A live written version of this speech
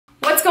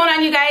What's going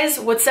on, you guys?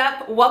 What's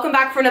up? Welcome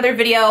back for another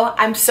video.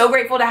 I'm so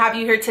grateful to have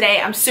you here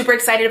today. I'm super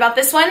excited about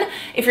this one.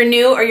 If you're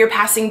new or you're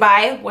passing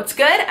by, what's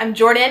good? I'm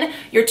Jordan.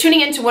 You're tuning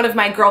into one of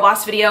my Girl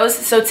Boss videos.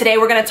 So today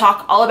we're going to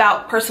talk all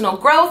about personal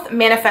growth,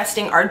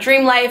 manifesting our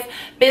dream life,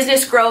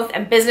 business growth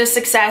and business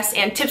success,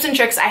 and tips and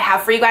tricks I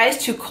have for you guys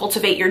to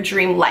cultivate your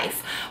dream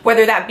life.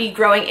 Whether that be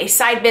growing a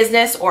side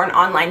business or an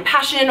online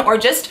passion, or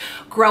just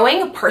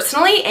growing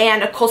personally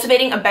and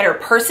cultivating a better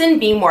person,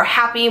 being more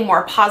happy,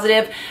 more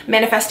positive,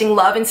 manifesting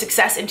love and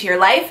success into your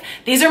life.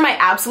 These are my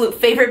absolute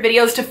favorite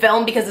videos to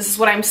film because this is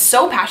what I'm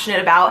so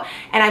passionate about,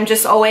 and I'm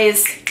just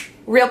always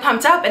real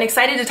pumped up and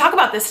excited to talk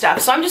about this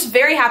stuff. So I'm just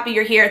very happy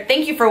you're here.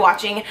 Thank you for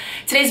watching.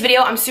 Today's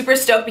video, I'm super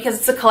stoked because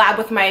it's a collab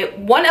with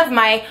one of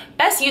my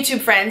best YouTube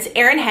friends,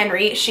 Erin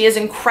Henry. She is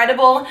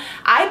incredible.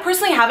 I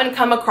personally haven't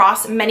come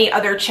across many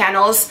other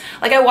channels.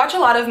 Like, I watch a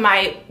lot of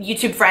my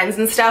YouTube friends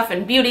and stuff,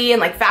 and beauty and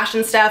like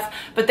fashion stuff,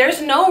 but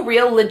there's no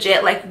real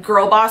legit like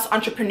girl boss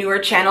entrepreneur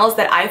channels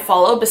that I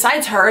follow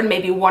besides her and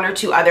maybe one or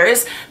two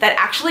others that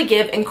actually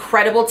give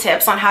incredible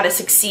tips on how to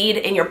succeed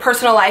in your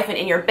personal life and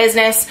in your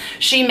business.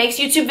 She makes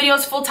YouTube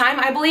videos full-time,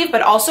 I believe,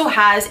 but also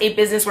has a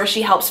business where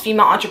she helps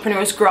female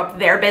entrepreneurs grow up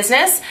their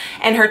business,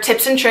 and her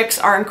tips and tricks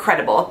are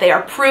incredible. They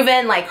are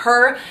proven. Like,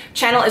 her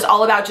channel is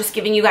all about just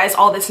giving you guys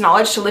all this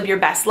knowledge to live your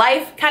best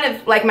life, kind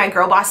of like my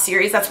Girl Boss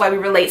series. That's why we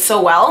relate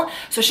so well.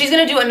 So she's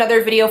gonna do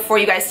another video for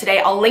you guys today.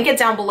 I'll link it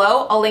down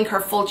below. I'll link her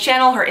full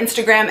channel, her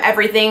Instagram,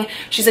 everything.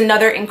 She's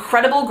another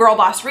incredible Girl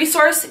Boss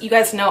resource. You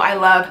guys know I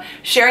love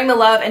sharing the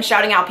love and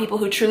shouting out people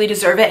who truly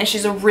deserve it, and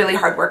she's a really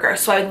hard worker.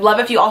 So I'd love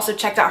if you also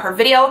checked out her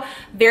video.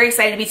 Very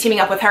excited to be teaming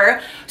up with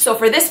her. So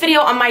for this video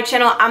on my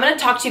channel, I'm going to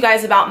talk to you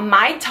guys about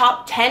my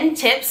top 10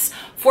 tips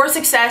for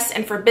success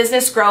and for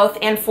business growth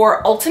and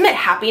for ultimate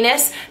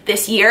happiness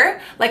this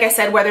year. Like I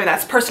said, whether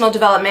that's personal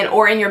development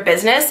or in your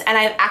business. And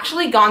I've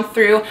actually gone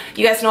through,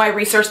 you guys know I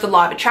researched the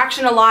law of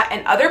attraction a lot,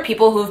 and other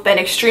people who've been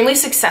extremely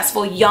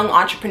successful young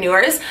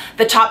entrepreneurs,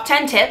 the top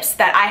 10 tips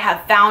that I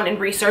have found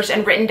and researched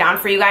and written down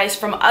for you guys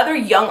from other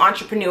young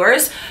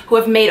entrepreneurs who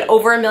have made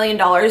over $1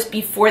 million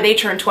before they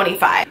turn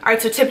 25. All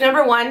right, so tip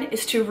number one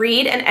is to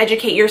read and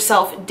educate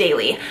yourself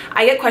daily.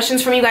 I get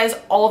questions from you guys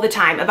all the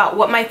time about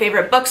what my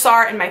favorite books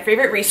are and my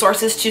favorite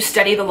resources to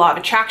study the law of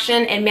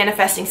attraction and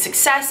manifesting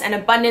success and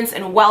abundance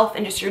and wealth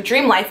and just your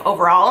dream life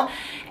overall.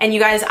 And you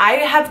guys, I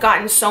have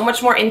gotten so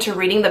much more into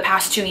reading the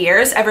past 2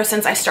 years ever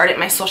since I started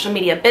my social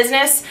media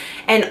business,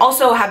 and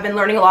also have been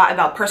learning a lot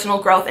about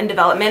personal growth and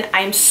development.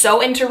 I am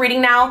so into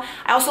reading now.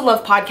 I also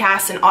love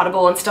podcasts and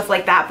Audible and stuff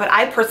like that, but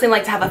I personally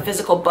like to have a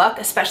physical book,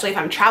 especially if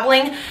I'm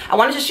traveling. I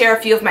wanted to share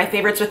a few of my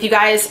favorites with you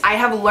guys. I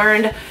have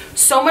learned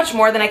so much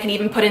more than I can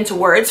even put into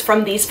words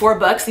from these 4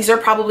 books. These are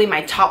probably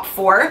my top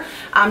 4.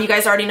 You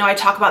guys already know I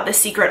talk about The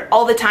Secret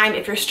all the time.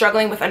 If you're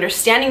struggling with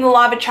understanding the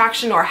law of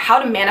attraction or how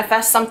to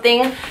manifest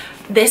something,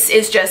 this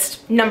is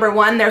just number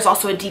 1. There's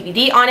also a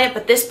DVD on it,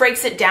 but this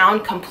breaks it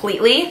down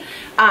completely.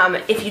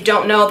 If you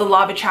don't know, the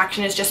law of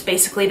attraction is just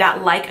basically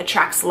that like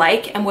attracts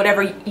like, and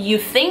whatever you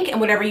think and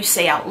whatever you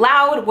say out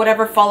loud,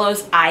 whatever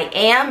follows I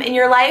am in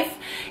your life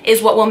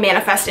is what will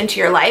manifest into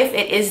your life.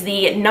 It is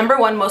the number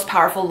 1 most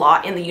powerful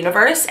law in the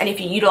universe, and if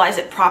you utilize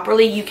it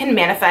properly, you can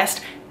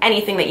manifest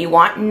anything that you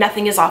want.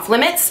 Nothing is off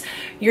limits.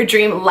 Your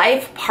dream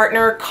life,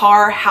 partner,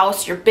 car,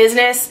 house, your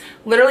business,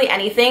 literally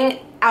anything.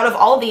 Out of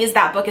all these,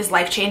 that book is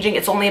life-changing.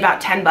 It's only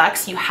about 10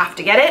 bucks. You have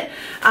to get it.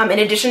 In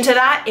addition to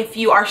that, if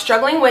you are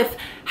struggling with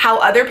how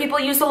other people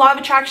use the law of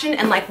attraction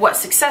and like what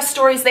success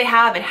stories they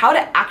have and how to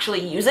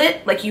actually use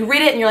it, like you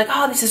read it and you're like,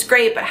 oh, this is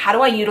great, but how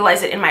do I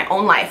utilize it in my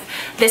own life?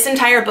 This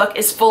entire book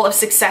is full of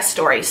success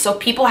stories. So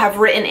people have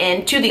written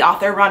in to the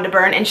author, Rhonda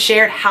Byrne, and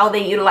shared how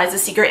they utilize The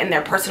Secret in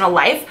their personal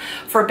life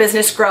for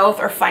business growth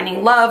or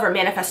finding love or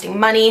manifesting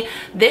money.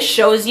 This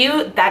shows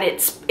you that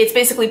it's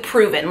basically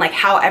proven like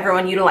how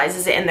everyone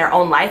utilizes it in their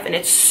own life, and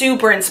it's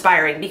super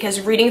inspiring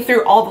because reading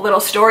through all the little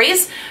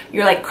stories,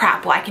 you're like,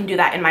 crap, well, I can do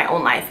that in my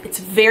own life. It's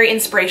very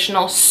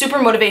inspirational, super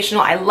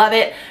motivational. I love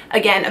it.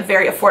 Again, a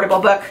very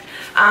affordable book.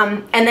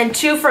 And then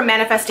 2, for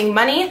manifesting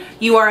money,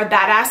 You Are a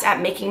Badass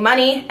at Making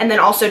Money. And then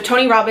also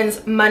Tony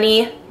Robbins'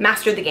 Money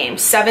Master the Game,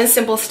 7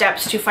 Simple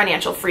Steps to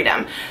Financial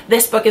Freedom.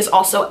 This book is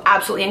also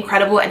absolutely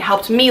incredible and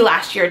helped me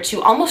last year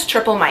to almost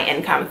triple my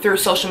income through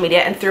social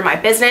media and through my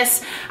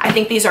business. I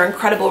think these are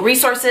incredible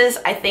resources.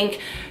 I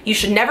think you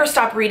should never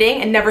stop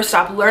reading and never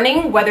stop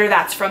learning, whether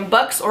that's from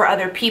books or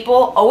other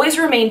people. Always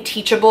remain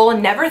teachable.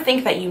 Never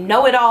think that you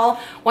know it all.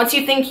 Once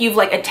you think you've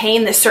like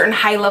attained this certain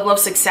high level of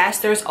success,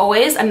 there's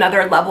always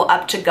another level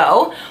up to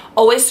go.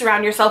 Always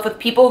surround yourself with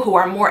people who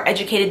are more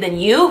educated than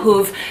you,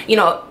 who've, you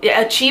know,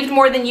 achieved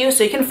more than you,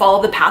 so you can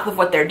follow the path of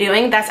what they're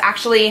doing. That's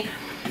actually,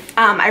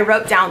 I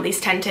wrote down these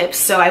 10 tips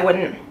so I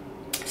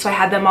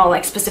had them all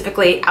like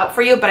specifically out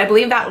for you, but I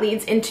believe that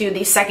leads into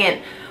the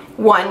second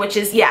one, which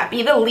is, yeah,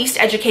 be the least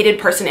educated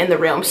person in the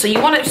room. So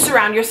you want to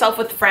surround yourself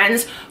with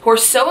friends who are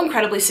so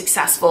incredibly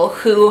successful,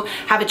 who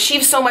have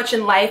achieved so much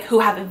in life, who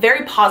have a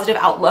very positive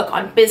outlook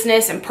on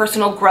business and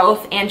personal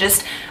growth and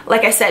just,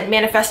 like I said,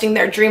 manifesting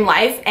their dream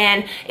life.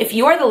 And if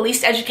you are the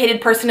least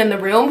educated person in the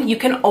room, you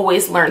can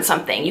always learn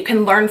something. You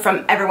can learn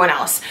from everyone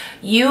else.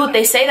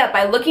 They say that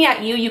by looking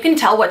at you, you can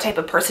tell what type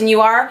of person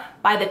you are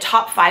by the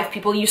top 5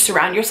 people you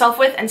surround yourself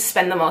with and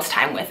spend the most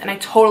time with. And I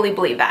totally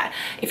believe that.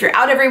 If you're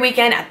out every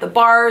weekend at the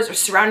bars or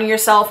surrounding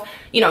yourself,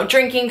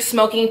 drinking,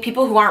 smoking,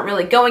 people who aren't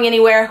really going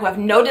anywhere, who have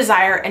no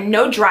desire and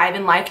no drive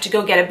in life to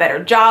go get a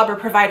better job or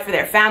provide for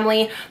their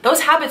family,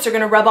 those habits are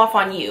gonna rub off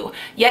on you.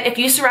 Yet if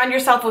you surround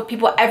yourself with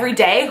people every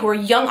day who are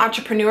young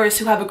entrepreneurs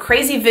who have a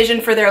crazy vision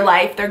for their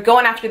life, they're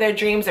going after their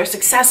dreams, they're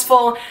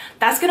successful,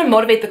 that's gonna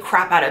motivate the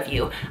crap out of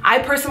you. I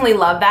personally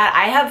love that.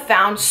 I have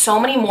found so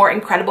many more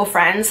incredible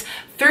friends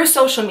through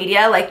social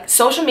media. Like,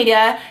 social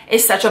media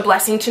is such a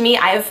blessing to me.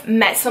 I have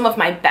met some of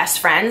my best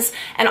friends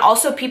and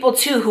also people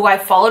too who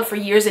I've followed for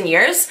years and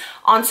years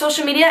on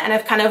social media, and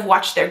I've kind of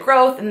watched their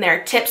growth and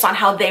their tips on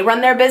how they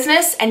run their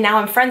business, and now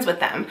I'm friends with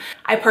them.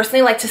 I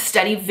personally like to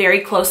study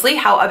very closely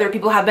how other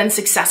people have been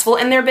successful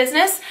in their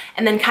business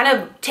and then kind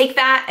of take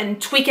that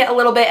and tweak it a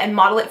little bit and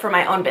model it for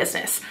my own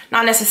business.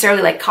 Not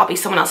necessarily like copy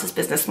someone else's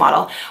business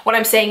model. What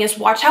I'm saying is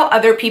watch how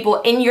other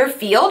people in your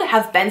field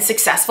have been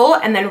successful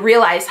and then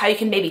realize how you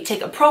can maybe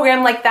take a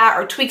program like that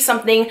or tweak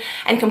something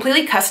and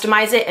completely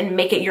customize it and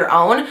make it your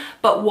own.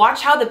 But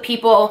watch how the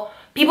people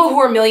who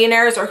are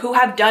millionaires or who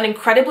have done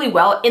incredibly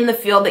well in the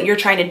field that you're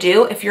trying to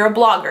do. If you're a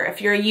blogger, if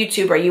you're a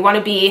YouTuber, you want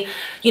to be,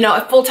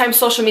 a full-time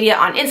social media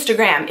on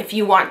Instagram, if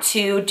you want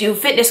to do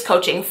fitness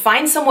coaching,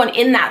 find someone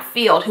in that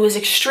field who is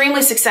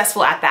extremely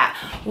successful at that.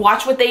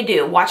 Watch what they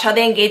do. Watch how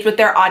they engage with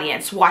their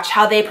audience. Watch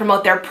how they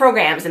promote their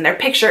programs and their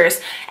pictures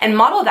and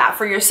model that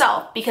for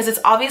yourself because it's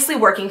obviously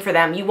working for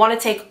them. You want to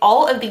take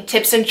all of the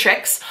tips and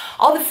tricks,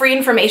 all the free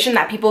information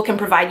that people can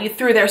provide you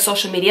through their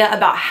social media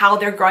about how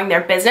they're growing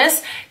their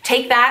business.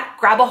 Take that,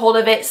 grab a hold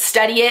of it,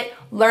 study it,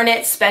 learn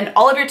it, spend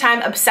all of your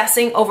time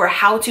obsessing over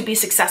how to be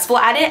successful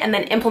at it, and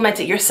then implement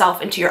it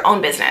yourself into your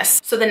own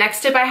business. So the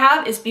next tip I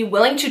have is be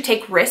willing to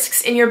take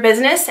risks in your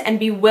business and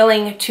be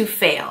willing to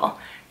fail.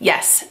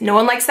 Yes, no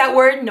one likes that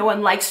word. No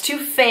one likes to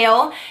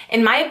fail.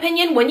 In my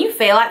opinion, when you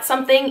fail at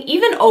something,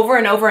 even over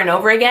and over and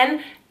over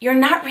again, you're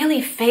not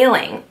really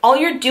failing. All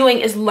you're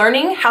doing is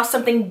learning how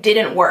something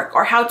didn't work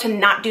or how to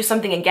not do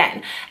something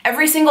again.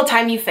 Every single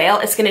time you fail,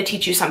 it's gonna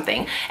teach you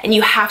something. And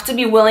you have to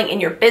be willing in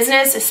your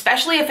business,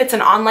 especially if it's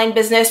an online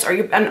business or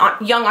you're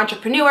a young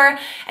entrepreneur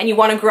and you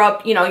wanna grow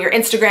up, your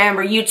Instagram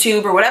or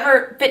YouTube or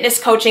whatever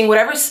fitness coaching,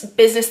 whatever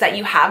business that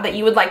you have that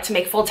you would like to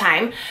make full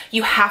time,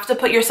 you have to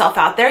put yourself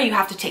out there. You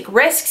have to take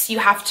risks. You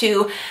have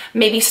to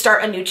maybe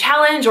start a new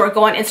challenge or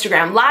go on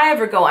Instagram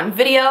Live or go on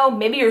video.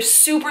 Maybe you're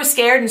super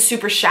scared and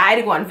super shy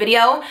to go on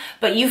video,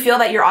 but you feel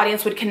that your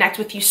audience would connect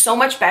with you so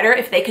much better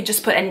if they could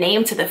just put a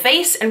name to the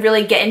face and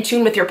really get in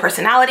tune with your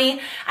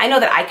personality. I know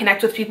that I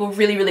connect with people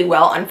really, really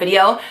well on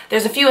video.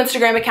 There's a few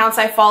Instagram accounts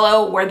I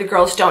follow where the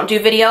girls don't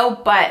do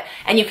video,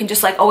 and you can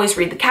just like always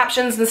read the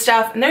captions and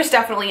stuff. And there's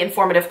definitely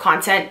informative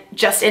content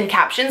just in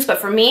captions.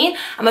 But for me,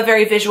 I'm a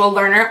very visual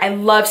learner. I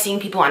love seeing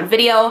people on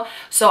video.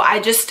 So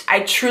I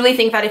truly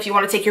think that if you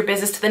want to take your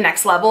business to the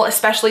next level,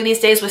 especially these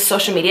days with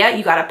social media,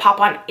 you got to pop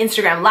on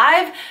Instagram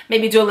Live,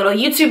 maybe do a little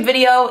YouTube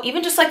video,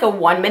 even just like a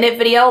 1-minute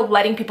video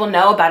letting people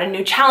know about a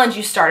new challenge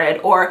you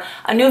started or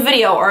a new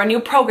video or a new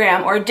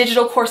program or a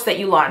digital course that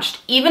you launched.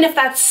 Even if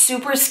that's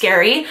super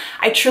scary,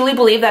 I truly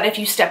believe that if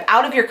you step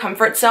out of your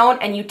comfort zone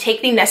and you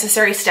take the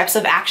necessary steps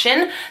of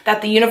action,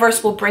 that the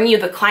universe will bring you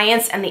the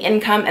clients and the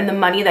income and the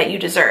money that you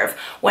deserve.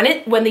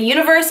 When the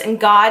universe and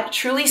God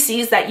truly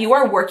sees that you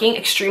are working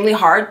extremely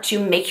hard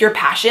to make your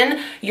passion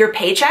your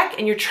paycheck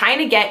and you're trying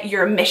to get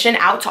your mission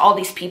out to all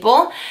these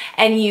people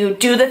and you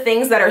do the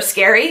things that are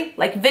scary,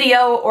 like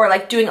video or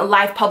like doing a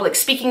live public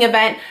speaking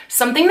event,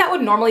 something that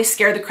would normally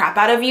scare the crap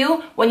out of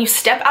you, when you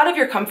step out of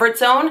your comfort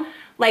zone,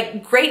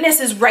 like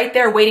greatness is right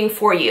there waiting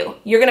for you.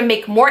 You're gonna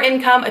make more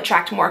income,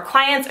 attract more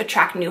clients,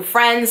 attract new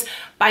friends.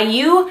 By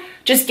you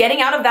just getting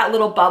out of that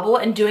little bubble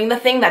and doing the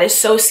thing that is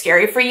so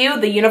scary for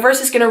you, the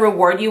universe is gonna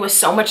reward you with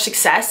so much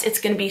success.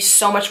 It's gonna be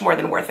so much more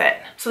than worth it.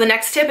 So the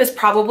next tip is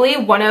probably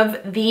one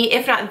of the,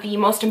 if not the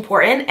most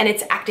important, and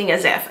it's acting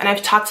as if. And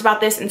I've talked about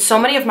this in so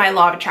many of my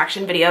law of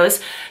attraction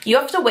videos. You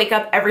have to wake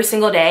up every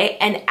single day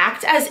and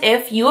act as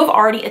if you have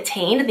already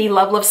attained the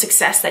level of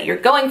success that you're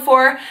going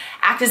for.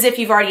 Act as if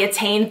you've already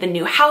attained the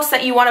new house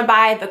that you wanna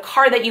buy, the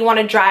car that you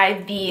wanna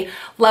drive, the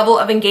level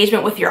of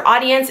engagement with your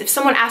audience. If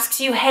someone asks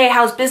you, hey,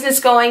 how's business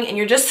going? And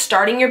you're just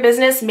starting your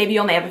business, maybe you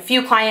only have a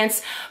few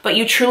clients, but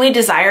you truly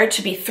desire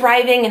to be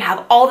thriving and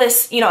have all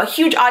this, a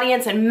huge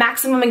audience and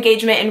maximum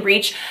engagement and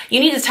reach, you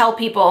need to tell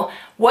people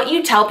what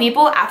you tell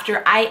people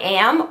after I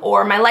am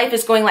or my life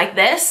is going like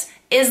this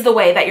is the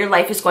way that your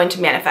life is going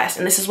to manifest.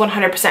 And this is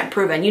 100%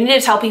 proven. You need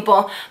to tell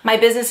people my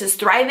business is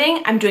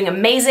thriving, I'm doing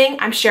amazing,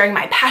 I'm sharing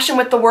my passion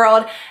with the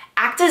world.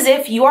 act as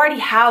if you already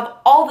have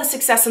all the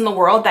success in the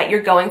world that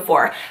you're going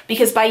for,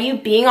 because by you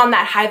being on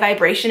that high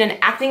vibration and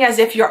acting as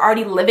if you're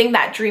already living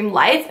that dream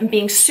life and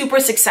being super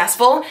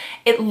successful,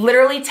 it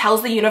literally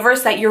tells the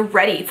universe that you're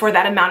ready for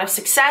that amount of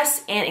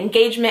success and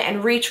engagement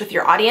and reach with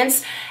your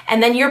audience.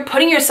 And then you're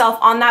putting yourself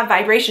on that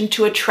vibration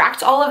to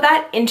attract all of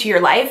that into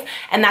your life,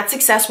 and that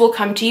success will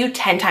come to you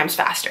 10 times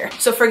faster.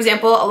 So for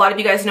example, a lot of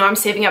you guys know I'm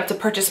saving up to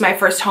purchase my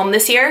first home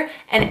this year,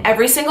 and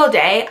every single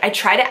day I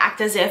try to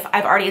act as if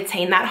I've already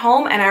attained that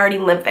home and I already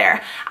live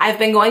there. I've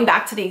been going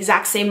back to the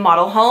exact same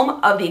model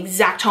home of the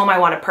exact home I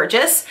want to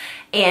purchase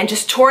and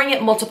just touring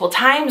it multiple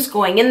times,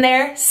 going in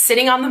there,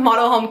 sitting on the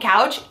model home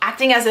couch,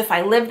 acting as if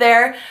I live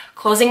there,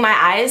 closing my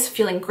eyes,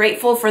 feeling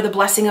grateful for the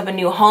blessing of a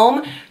new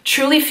home,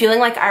 truly feeling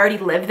like I already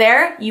live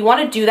there. You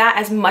want to do that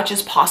as much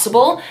as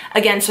possible.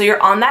 Again, so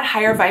you're on that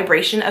higher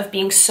vibration of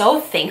being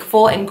so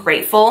thankful and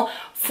grateful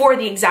for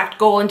the exact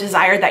goal and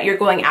desire that you're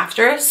going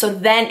after, so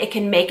then it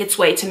can make its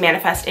way to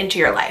manifest into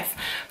your life.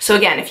 So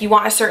again, if you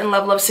want a certain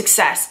level of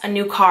success, a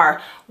new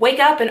car, wake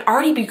up and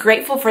already be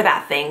grateful for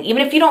that thing.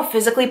 Even if you don't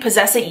physically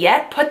possess it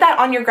yet, put that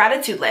on your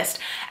gratitude list.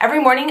 Every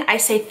morning I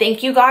say,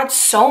 thank you, God,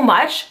 so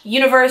much.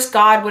 Universe,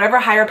 God, whatever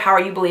higher power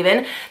you believe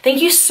in,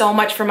 thank you so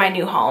much for my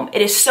new home.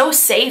 It is so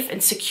safe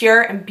and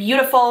secure and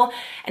beautiful,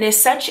 and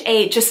is such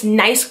a just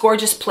nice,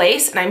 gorgeous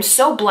place. And I'm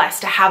so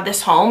blessed to have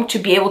this home, to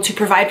be able to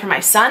provide for my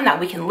son, that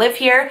we can live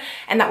here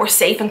and that we're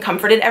safe and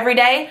comforted every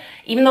day.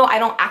 Even though I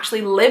don't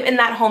actually live in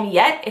that home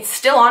yet, it's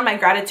still on my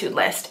gratitude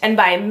list. And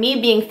by me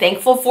being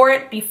thankful for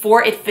it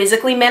before it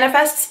physically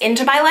manifests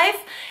into my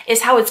life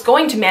is how it's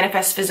going to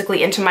manifest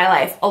physically into my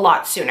life a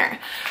lot sooner.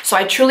 So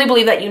I truly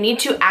believe that you need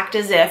to act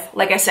as if,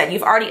 like I said,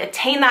 you've already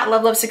attained that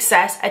level of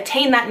success,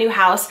 attained that new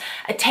house,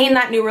 attained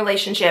that new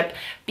relationship.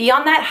 Be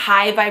on that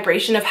high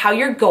vibration of how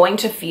you're going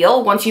to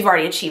feel once you've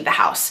already achieved the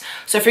house.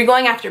 So if you're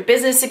going after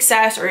business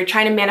success, or you're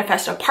trying to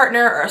manifest a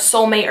partner or a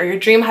soulmate or your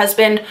dream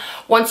husband,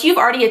 once you've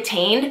already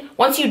attained,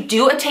 once you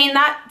do attain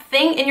that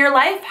thing in your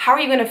life, how are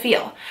you going to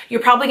feel?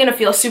 You're probably going to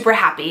feel super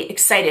happy,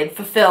 excited,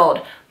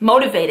 fulfilled,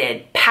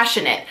 motivated,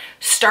 passionate.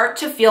 Start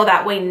to feel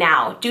that way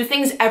now. Do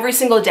things every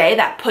single day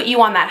that put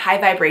you on that high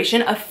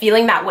vibration of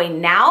feeling that way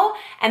now.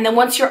 And then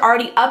once you're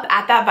already up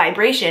at that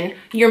vibration,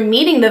 you're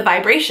meeting the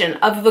vibration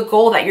of the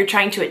goal that you're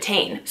trying to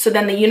attain. So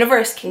then the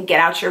universe can get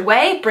out your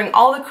way, bring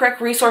all the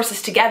correct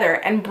resources together,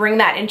 and bring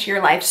that into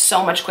your life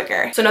so much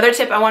quicker. So another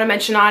tip I want to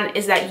mention on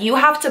is that you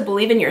have to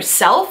believe in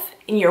yourself,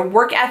 in your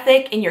work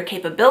ethic, in your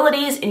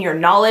capabilities, in your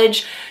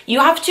knowledge. You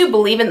have to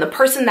believe in the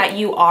person that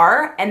you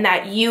are, and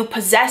that you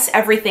possess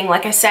everything,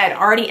 like I said,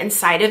 already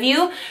inside of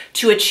you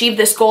to achieve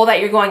this goal that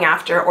you're going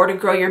after, or to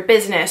grow your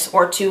business,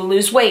 or to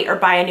lose weight, or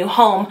buy a new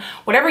home.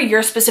 Whatever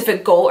your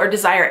specific goal or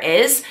desire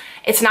is,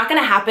 it's not going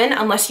to happen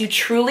unless you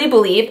truly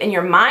believe in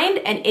your mind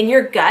and in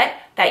your gut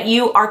that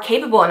you are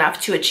capable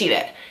enough to achieve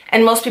it.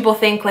 And most people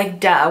think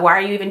like, duh, why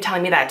are you even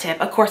telling me that tip?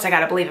 Of course I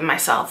gotta believe in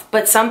myself.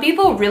 But some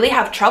people really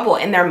have trouble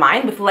in their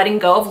mind with letting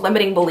go of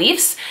limiting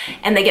beliefs,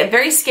 and they get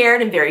very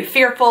scared and very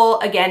fearful,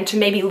 again, to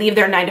maybe leave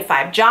their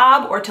 9-to-5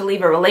 job, or to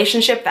leave a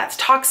relationship that's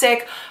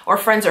toxic, or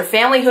friends or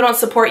family who don't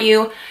support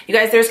you. You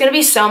guys, there's gonna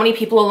be so many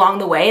people along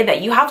the way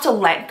that you have to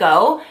let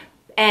go,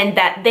 and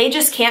that they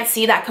just can't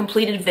see that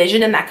completed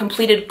vision and that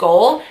completed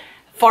goal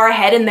far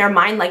ahead in their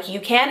mind like you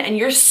can, and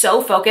you're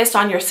so focused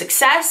on your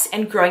success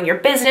and growing your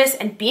business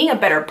and being a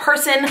better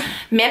person,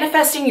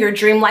 manifesting your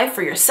dream life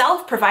for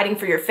yourself, providing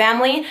for your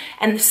family,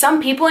 and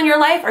some people in your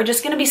life are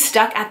just going to be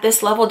stuck at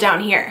this level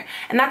down here,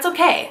 and that's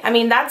okay. I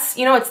mean, that's,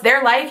 you know, it's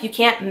their life. You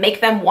can't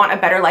make them want a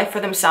better life for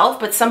themselves,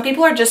 but some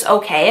people are just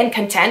okay and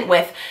content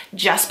with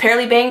just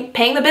barely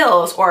paying the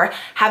bills, or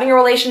having a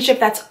relationship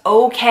that's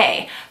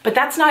okay. But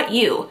that's not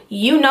you.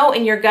 You know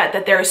in your gut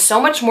that there is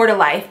so much more to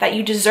life, that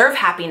you deserve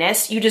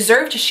happiness, you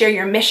deserve to share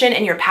your mission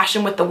and your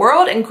passion with the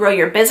world and grow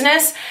your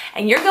business,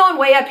 and you're going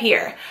way up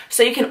here.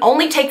 So you can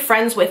only take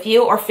friends with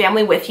you or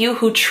family with you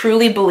who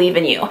truly believe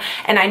in you.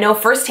 And I know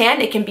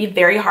firsthand it can be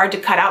very hard to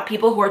cut out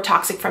people who are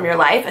toxic from your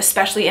life,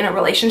 especially in a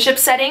relationship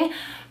setting,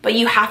 but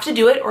you have to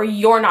do it or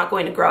you're not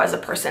going to grow as a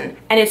person,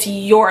 and it's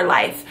your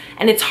life.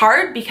 And it's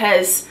hard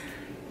because,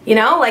 you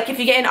know, like if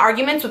you get in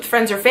arguments with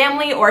friends or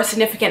family or a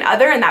significant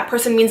other and that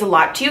person means a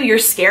lot to you, you're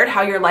scared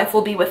how your life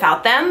will be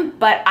without them.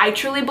 But I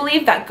truly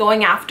believe that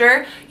going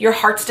after your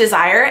heart's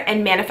desire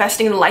and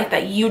manifesting the life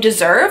that you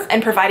deserve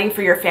and providing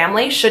for your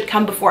family should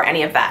come before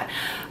any of that.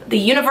 The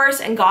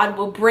universe and God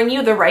will bring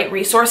you the right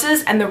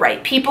resources and the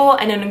right people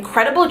and an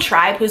incredible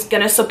tribe who's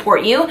gonna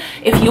support you.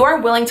 If you are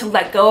willing to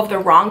let go of the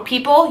wrong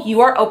people,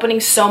 you are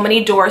opening so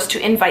many doors to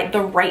invite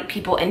the right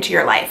people into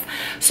your life.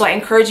 So I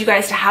encourage you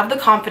guys to have the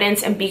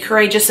confidence and be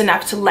courageous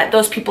enough to let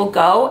those people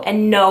go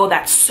and know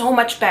that so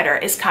much better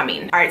is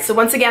coming. All right, so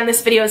once again,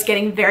 this video is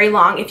getting very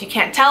long. If you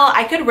can't tell,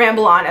 I could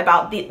ramble on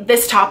about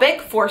this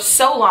topic for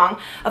so long.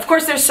 Of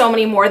course, there's so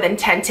many more than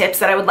 10 tips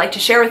that I would like to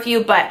share with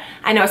you, but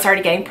I know it's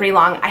already getting pretty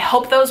long. I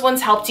hope those those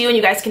ones helped you and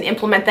you guys can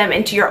implement them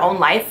into your own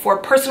life for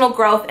personal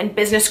growth and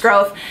business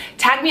growth,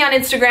 tag me on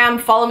Instagram,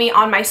 follow me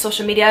on my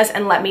social medias,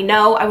 and let me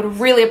know. I would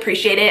really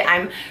appreciate it.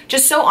 I'm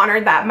just so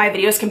honored that my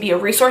videos can be a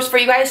resource for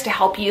you guys to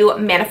help you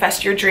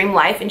manifest your dream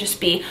life and just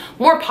be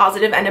more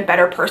positive and a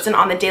better person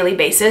on the daily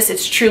basis.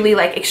 It's truly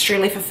like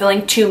extremely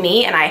fulfilling to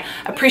me, and I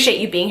appreciate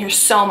you being here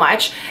so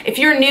much. If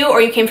you're new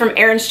or you came from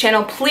Erin's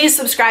channel, please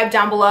subscribe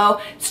down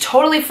below. It's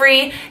totally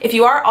free. If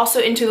you are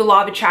also into the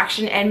law of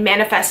attraction and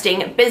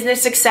manifesting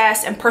business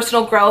success and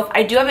personal growth,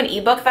 I do have an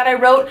ebook that I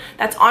wrote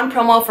that's on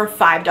promo for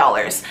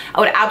 $5. I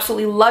would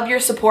absolutely love your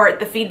support.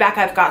 The feedback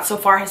I've got so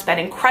far has been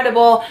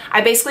incredible.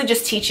 I basically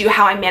just teach you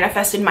how I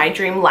manifested my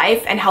dream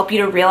life and help you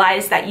to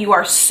realize that you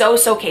are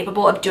so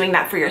capable of doing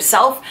that for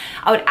yourself.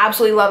 I would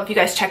absolutely love if you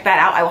guys check that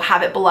out. I will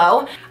have it below.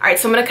 All right,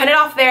 so I'm gonna cut it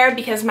off there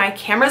because my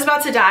camera's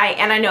about to die,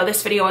 and I know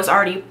this video is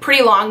already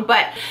pretty long,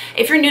 but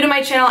if you're new to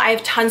my channel, I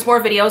have tons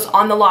more videos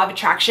on the law of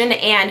attraction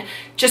and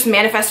just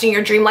manifesting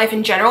your dream life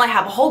in general. I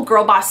have a whole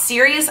Girl Boss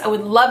series. I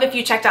would love if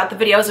you checked out the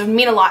videos. It would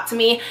mean a lot to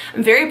me.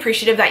 I'm very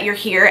appreciative that you're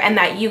here and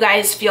that you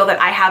guys feel that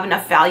I have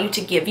enough value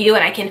to give you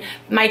and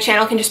my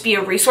channel can just be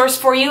a resource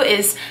for you.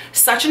 Is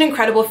such an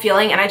incredible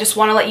feeling, and I just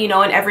want to let you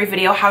know in every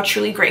video how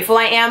truly grateful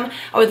I am.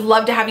 I would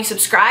love to have you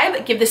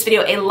subscribe, give this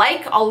video a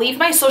like. I'll leave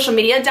my social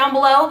media down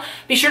below.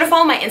 Be sure to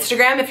follow my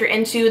Instagram if you're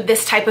into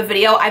this type of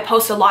video. I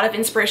post a lot of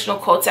inspirational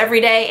quotes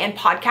every day and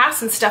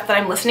podcasts and stuff that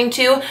I'm listening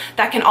to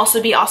that can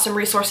also be awesome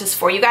resources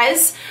for you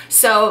guys.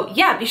 So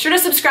yeah, be sure to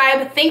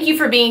subscribe. Thank you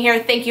for being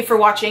here. Thank you for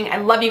watching. I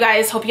love you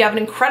guys. Hope you have an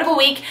incredible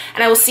week,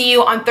 and I will see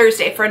you on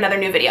Thursday for another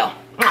new video.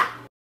 Mwah.